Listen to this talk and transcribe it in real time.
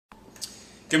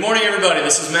Good morning, everybody.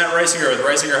 This is Matt Reisinger with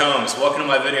Reisinger Homes. Welcome to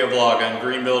my video blog on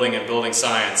green building and building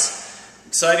science.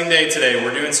 Exciting day today.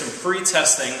 We're doing some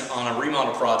pre-testing on a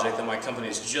remodel project that my company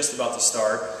is just about to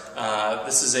start.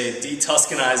 This is a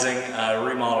de-Tuscanizing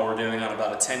remodel we're doing on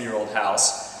about a 10-year-old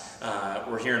house.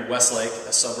 We're here in Westlake,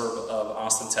 a suburb of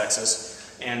Austin,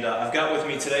 Texas. And I've got with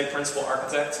me today principal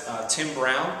architect Tim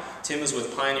Brown. Tim is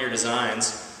with Pioneer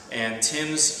Designs, and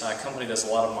Tim's company does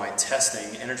a lot of my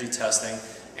testing, energy testing,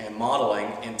 and modeling,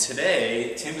 and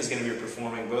today Tim is going to be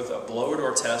performing both a blower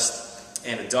door test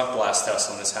and a duct blast test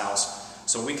on this house,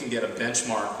 so we can get a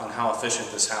benchmark on how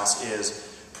efficient this house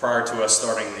is prior to us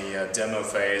starting the demo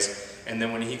phase. And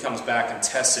then when he comes back and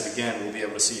tests it again, we'll be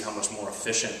able to see how much more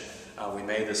efficient we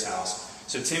made this house.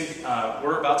 So Tim,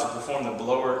 we're about to perform the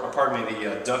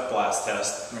the duct blast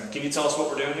test. Right. Can you tell us what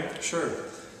we're doing here? Sure.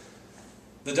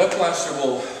 The duct blaster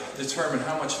will determine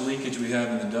how much leakage we have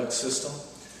in the duct system.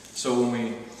 So when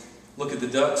we look at the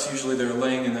ducts, usually they're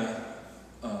laying in an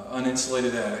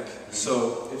uninsulated attic.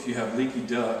 So if you have leaky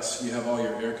ducts, you have all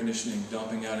your air conditioning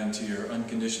dumping out into your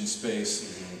unconditioned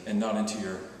space and not into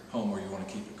your home where you want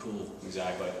to keep it cool.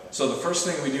 Exactly. So the first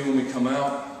thing we do when we come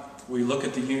out, we look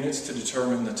at the units to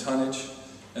determine the tonnage,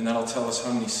 and that'll tell us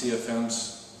how many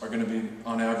CFMs are going to be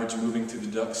on average moving through the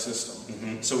duct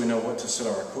system. So we know what to set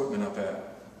our equipment up at.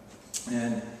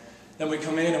 And then we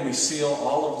come in and we seal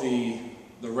all of the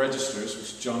registers,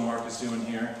 which John Mark is doing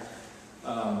here,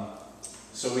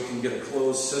 so we can get a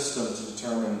closed system to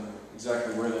determine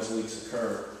exactly where those leaks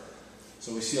occur.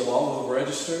 So we seal all of the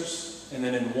registers, and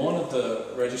then in one of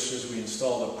the registers we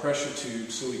installed a pressure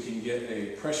tube so we can get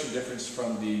a pressure difference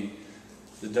from the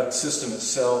duct system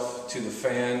itself to the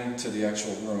fan to the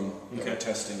actual room that we're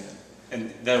testing in.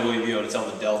 And that will be able to tell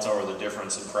the delta or the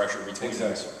difference in pressure between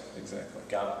Exactly.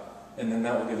 Got it. And then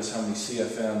that will give us how many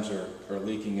CFMs are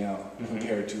leaking out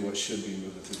compared to what should be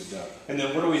moving through the duct. And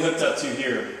then what are we hooked up to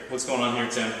here? What's going on here,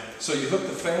 Tim? So you hook the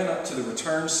fan up to the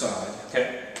return side,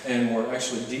 and we're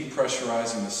actually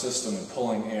depressurizing the system and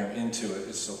pulling air into it.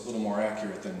 It's a little more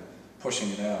accurate than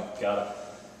pushing it out. Got it.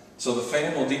 So the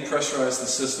fan will depressurize the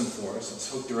system for us. It's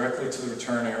hooked directly to the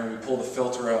return air. We pull the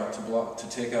filter out to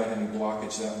take out any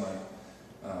blockage that might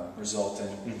result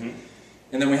in.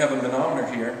 And then we have a manometer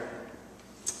here.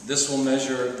 This will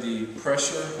measure the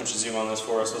pressure. Why don't you zoom on this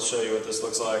for us? Let's show you what this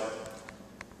looks like.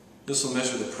 This will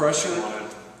measure the pressure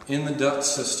in the duct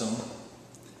system,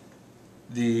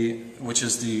 which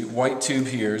is the white tube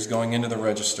here is going into the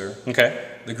register. Okay.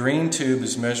 The green tube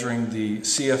is measuring the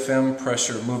CFM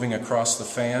pressure moving across the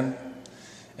fan,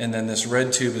 and then this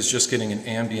red tube is just getting an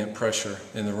ambient pressure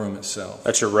in the room itself.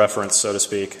 That's your reference, so to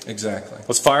speak. Exactly.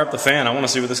 Let's fire up the fan. I want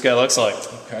to see what this guy looks like.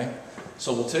 Okay.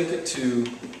 So we'll take it to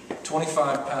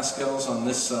 25 pascals on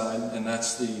this side, and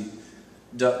that's the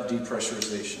duct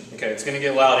depressurization. Okay, it's going to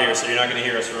get loud here, so you're not going to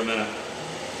hear us for a minute.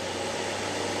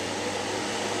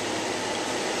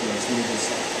 Let's move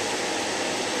this up.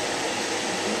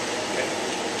 Okay.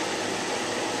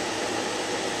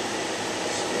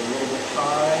 So a little bit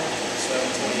high.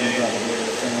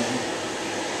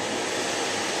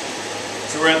 728.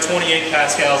 So we're at 28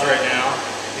 pascals right now.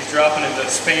 He's dropping the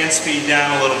fan speed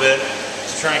down a little bit.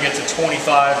 Trying to get to 25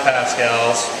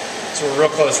 pascals, so we're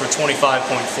real close. We're 25.4.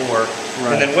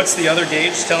 Right. And then what's the other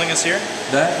gauge telling us here?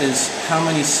 That is how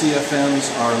many CFMs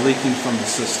are leaking from the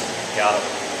system. Got it.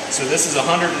 So this is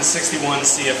 161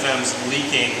 CFMs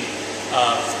leaking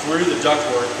through the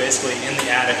ductwork, basically in the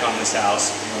attic on this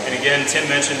house. Right. And again, Tim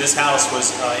mentioned this house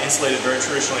was insulated very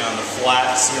traditionally on the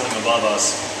flat ceiling above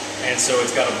us, and so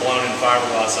it's got a blown-in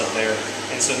fiberglass up there.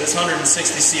 And so this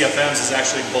 160 CFMs is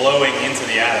actually blowing into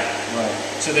the attic. Right.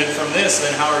 So then from this,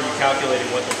 then how are you calculating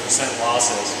what the percent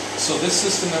loss is? So this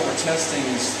system that we're testing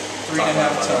is 3.5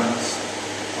 tons.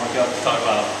 Talk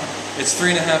about it. It's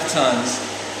 3.5 tons,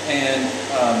 and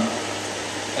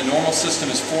a normal system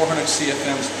is 400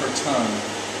 CFMs per ton.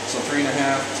 So 3.5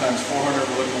 times 400,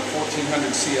 we're looking at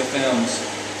 1,400 CFMs.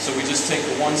 So we just take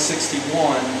the 161,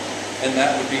 and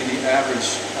that would be the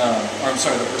average,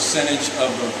 the percentage of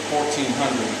the 1,400.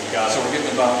 Got it. So we're getting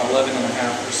about 11.5%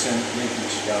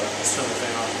 leakage. Got it. Let's turn the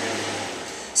fan off again.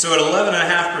 So at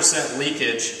 11.5%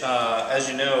 leakage, as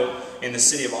you know, in the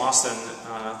city of Austin,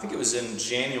 I think it was in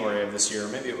January of this year,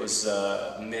 maybe it was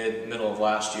middle of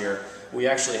last year, we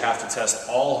actually have to test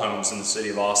all homes in the city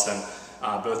of Austin,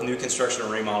 both new construction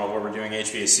and remodel, where we're doing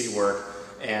HVAC work.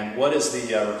 And what is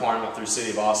the requirement through City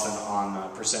of Austin on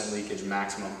percent leakage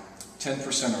maximum? 10%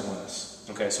 or less.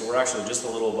 Okay, so we're actually just a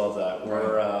little above that.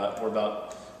 We're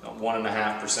about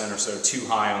 1.5% or so too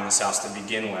high on this house to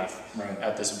begin with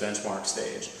at this benchmark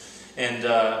stage. And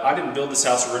I didn't build this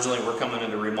house originally. We're coming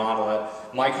in to remodel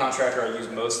it. My contractor I use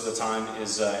most of the time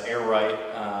is Air Right,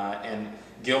 and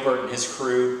Gilbert and his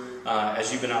crew,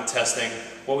 as you've been out testing,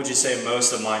 what would you say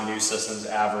most of my new systems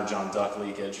average on duct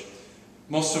leakage?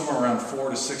 Most of them are around 4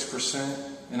 to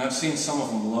 6%, and I've seen some of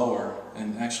them lower.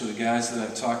 And actually the guys that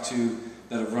I've talked to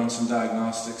that have run some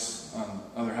diagnostics on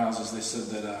other houses, they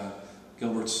said that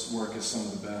Gilbert's work is some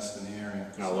of the best in the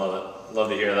area. I love it. Love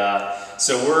to hear that.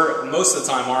 So we're, most of the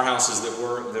time, our houses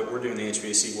that we're doing the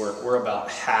HVAC work, we're about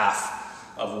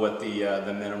half of what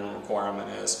the minimum requirement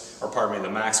is, or pardon me,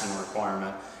 the maximum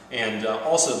requirement. And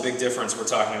also a big difference we're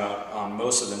talking about on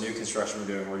most of the new construction we're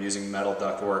doing, we're using metal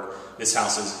duct work. This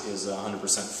house is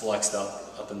 100% flexed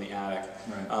up in the attic.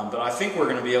 Right. But I think we're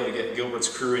going to be able to get Gilbert's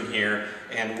crew in here,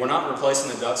 and we're not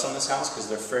replacing the ducts on this house because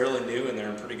they're fairly new and they're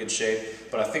in pretty good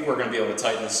shape, but I think we're going to be able to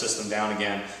tighten the system down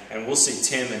again, and we'll see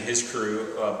Tim and his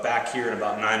crew back here in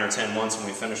about 9 or 10 months when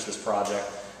we finish this project,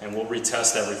 and we'll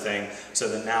retest everything so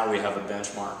that now we have a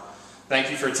benchmark. Thank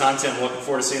you for your time, Tim. Looking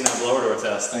forward to seeing that blower door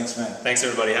test. Thanks, man. Thanks,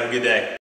 everybody. Have a good day.